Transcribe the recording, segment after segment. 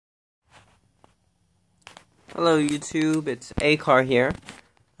Hello YouTube, it's Acar here.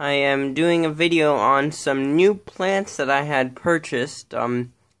 I am doing a video on some new plants that I had purchased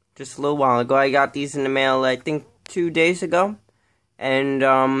just a little while ago. I got these in the mail I think 2 days ago, and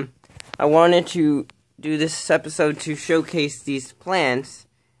I wanted to do this episode to showcase these plants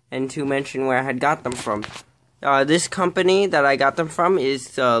and to mention where I had got them from. This company that I got them from is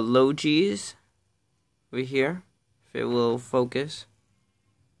Logies, over here, if it will focus.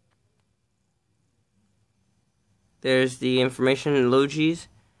 There's the information in Logies,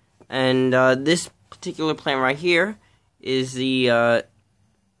 and this particular plant right here is the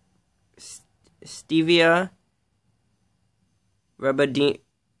Stevia rebidina.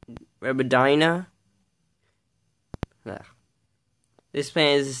 This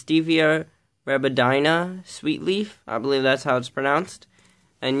plant is Stevia rebidina sweet leaf. I believe that's how it's pronounced.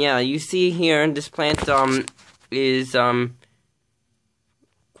 And yeah, you see here, this plant is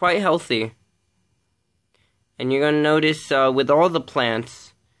quite healthy. And you're going to notice with all the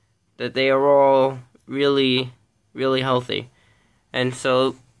plants that they are all really, really healthy. And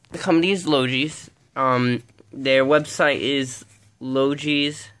so the company is Logies. Their website is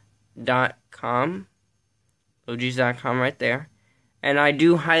logies.com. Logies.com right there. And I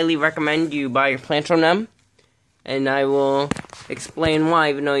do highly recommend you buy your plants from them. And I will explain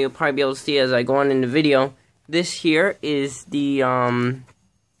why, even though you'll probably be able to see as I go on in the video. This here is the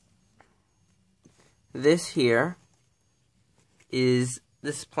this here is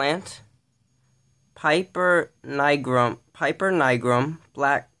this plant, Piper nigrum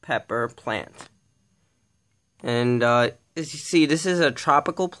black pepper plant. And as you see, this is a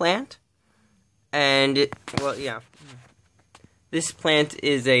tropical plant, and this plant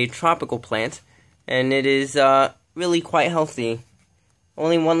is a tropical plant, and it is really quite healthy.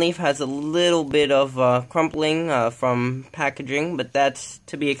 Only one leaf has a little bit of crumpling from packaging, but that's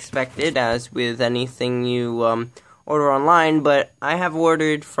to be expected, as with anything you order online. But I have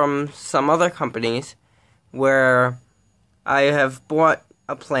ordered from some other companies where I have bought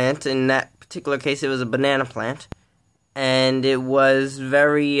a plant. In that particular case, it was a banana plant, and it was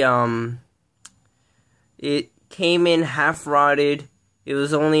very, it came in half rotted. It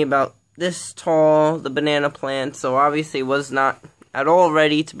was only about this tall, the banana plant, so obviously it was not at all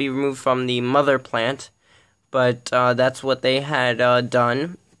ready to be removed from the mother plant, but that's what they had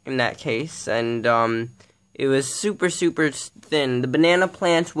done in that case, and it was super thin. The banana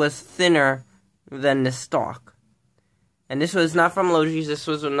plant was thinner than the stalk, and this was not from Logies. This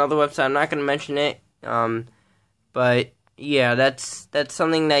was another website. I'm not going to mention it, but yeah, that's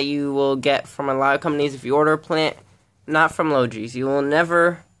something that you will get from a lot of companies if you order a plant not from Logies. You will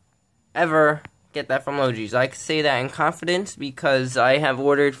never ever get that from Logies. I can say that in confidence because I have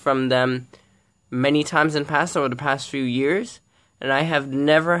ordered from them many times in the past, over the past few years, and I have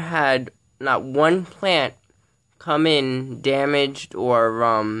never had not one plant come in damaged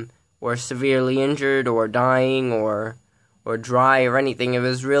or severely injured or dying or dry or anything. It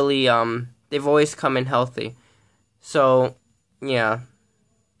was really they've always come in healthy. So yeah,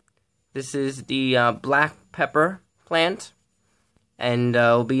 this is the black pepper plant. And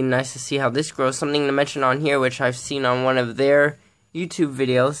it'll be nice to see how this grows. Something to mention on here, which I've seen on one of their YouTube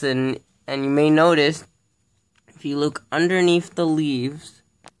videos, and you may notice, if you look underneath the leaves,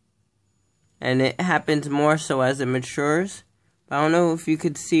 and it happens more so as it matures, I don't know if you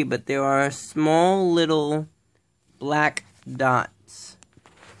could see, but there are small little black dots.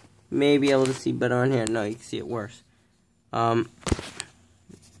 You may be able to see better on here. No, you can see it worse. But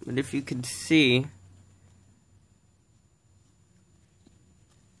if you could see,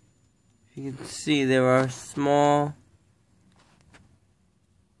 you can see there are small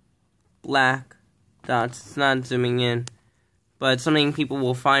black dots. It's not zooming in, but it's something people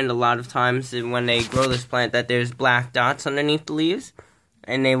will find a lot of times when they grow this plant, that there's black dots underneath the leaves,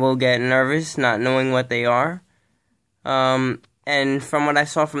 and they will get nervous not knowing what they are. And from what I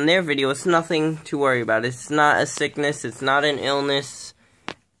saw from their video, it's nothing to worry about. It's not a sickness, it's not an illness.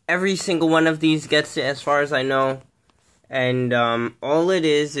 Every single one of these gets it, as far as I know. And all it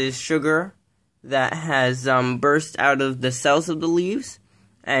is sugar that has burst out of the cells of the leaves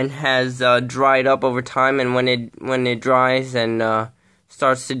and has dried up over time. And when it dries and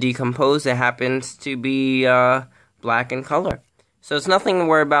starts to decompose, it happens to be black in color. So it's nothing to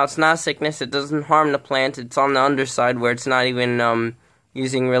worry about. It's not a sickness. It doesn't harm the plant. It's on the underside where it's not even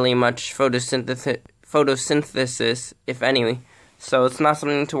using really much photosynthesis, if any. So it's not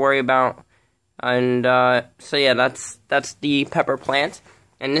something to worry about. And so yeah, that's the pepper plant.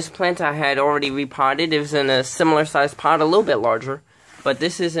 And this plant I had already repotted. It was in a similar sized pot, a little bit larger. But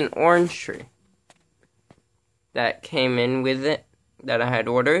this is an orange tree that came in with it, that I had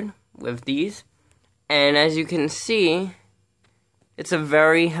ordered with these. And as you can see, it's a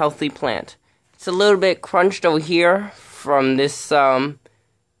very healthy plant. It's a little bit crunched over here from this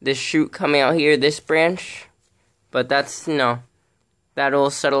this shoot coming out here, this branch. But that's, that'll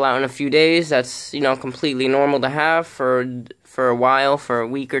settle out in a few days. That's, completely normal to have for a while, for a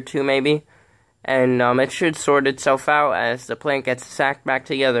week or two maybe. And it should sort itself out as the plant gets sacked back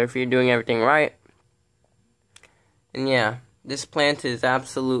together if you're doing everything right. And yeah, this plant is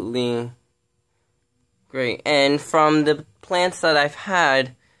absolutely great. And from the plants that I've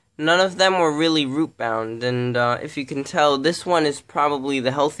had, none of them were really root bound. And if you can tell, this one is probably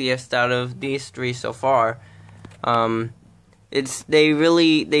the healthiest out of these three so far. They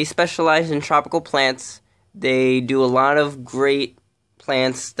specialize in tropical plants. They do a lot of great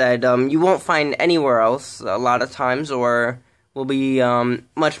plants that you won't find anywhere else a lot of times, or will be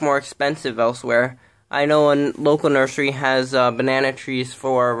much more expensive elsewhere. I know a local nursery has banana trees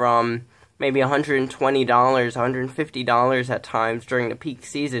for maybe $120, $150 at times during the peak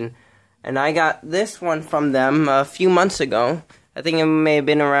season. And I got this one from them a few months ago. I think it may have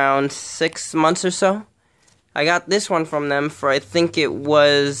been around 6 months or so. I got this one from them for, I think it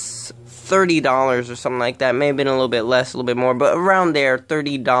was $30 or something like that. May have been a little bit less, a little bit more, but around there,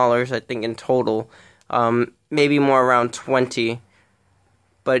 $30 I think in total. Maybe more around $20.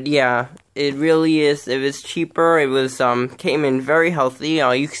 But yeah, it really is. It was cheaper. It was came in very healthy.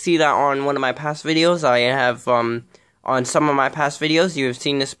 You can see that on one of my past videos. I have on some of my past videos. You have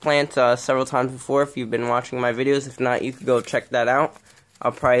seen this plant several times before if you've been watching my videos. If not, you can go check that out.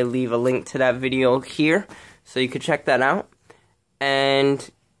 I'll probably leave a link to that video here, so you could check that out. And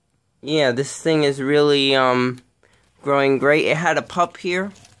yeah, this thing is really growing great. It had a pup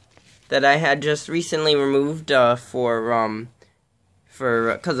here that I had just recently removed because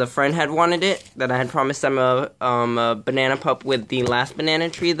a friend had wanted it. That I had promised them a banana pup with the last banana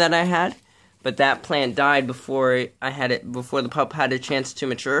tree that I had, but that plant died before the pup had a chance to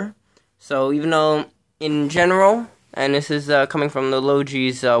mature. So even though in general, and this is coming from the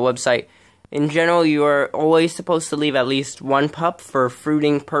Logi's website, in general you are always supposed to leave at least one pup for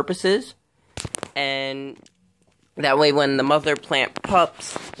fruiting purposes, and that way when the mother plant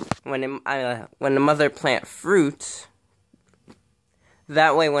pups, when the mother plant fruits,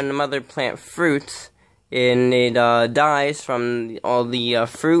 and it dies from all the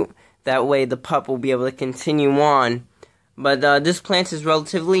fruit, that way the pup will be able to continue on. But this plant is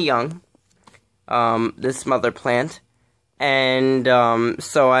relatively young, this mother plant, and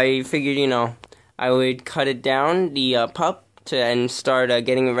so I figured, I would cut it down, the pup, and start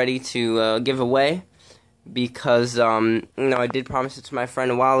getting it ready to give away, because I did promise it to my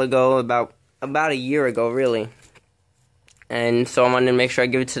friend a while ago, about a year ago, really. And so I wanted to make sure I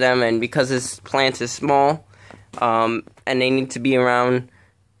give it to them, and because this plant is small, and they need to be around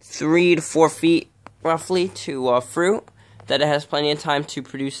 3 to 4 feet, roughly, to fruit, that it has plenty of time to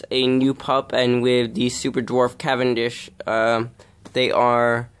produce a new pup. And with the Super Dwarf Cavendish, they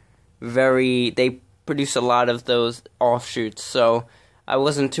produce a lot of those offshoots, so I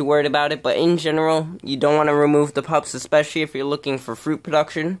wasn't too worried about it. But in general, you don't want to remove the pups, especially if you're looking for fruit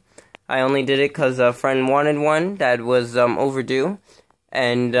production. I only did it because a friend wanted one that was overdue,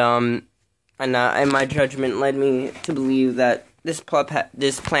 and my judgment led me to believe that this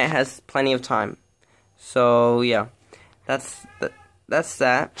plant has plenty of time. So yeah, that's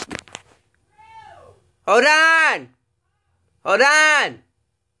that. Hold on.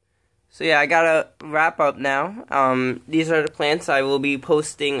 So yeah, I gotta wrap up now. These are the plants. I will be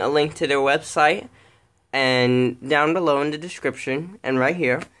posting a link to their website, and down below in the description, and right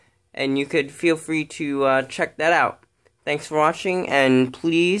here. And you could feel free to check that out. Thanks for watching, and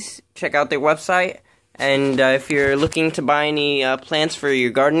please check out their website. And if you're looking to buy any plants for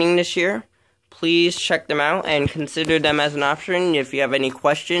your gardening this year, please check them out and consider them as an option. If you have any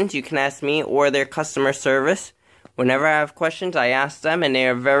questions, you can ask me or their customer service. Whenever I have questions, I ask them, and they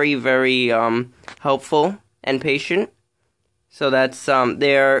are very, very helpful and patient. So that's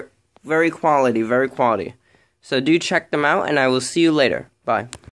they're very quality. So do check them out, and I will see you later. Bye.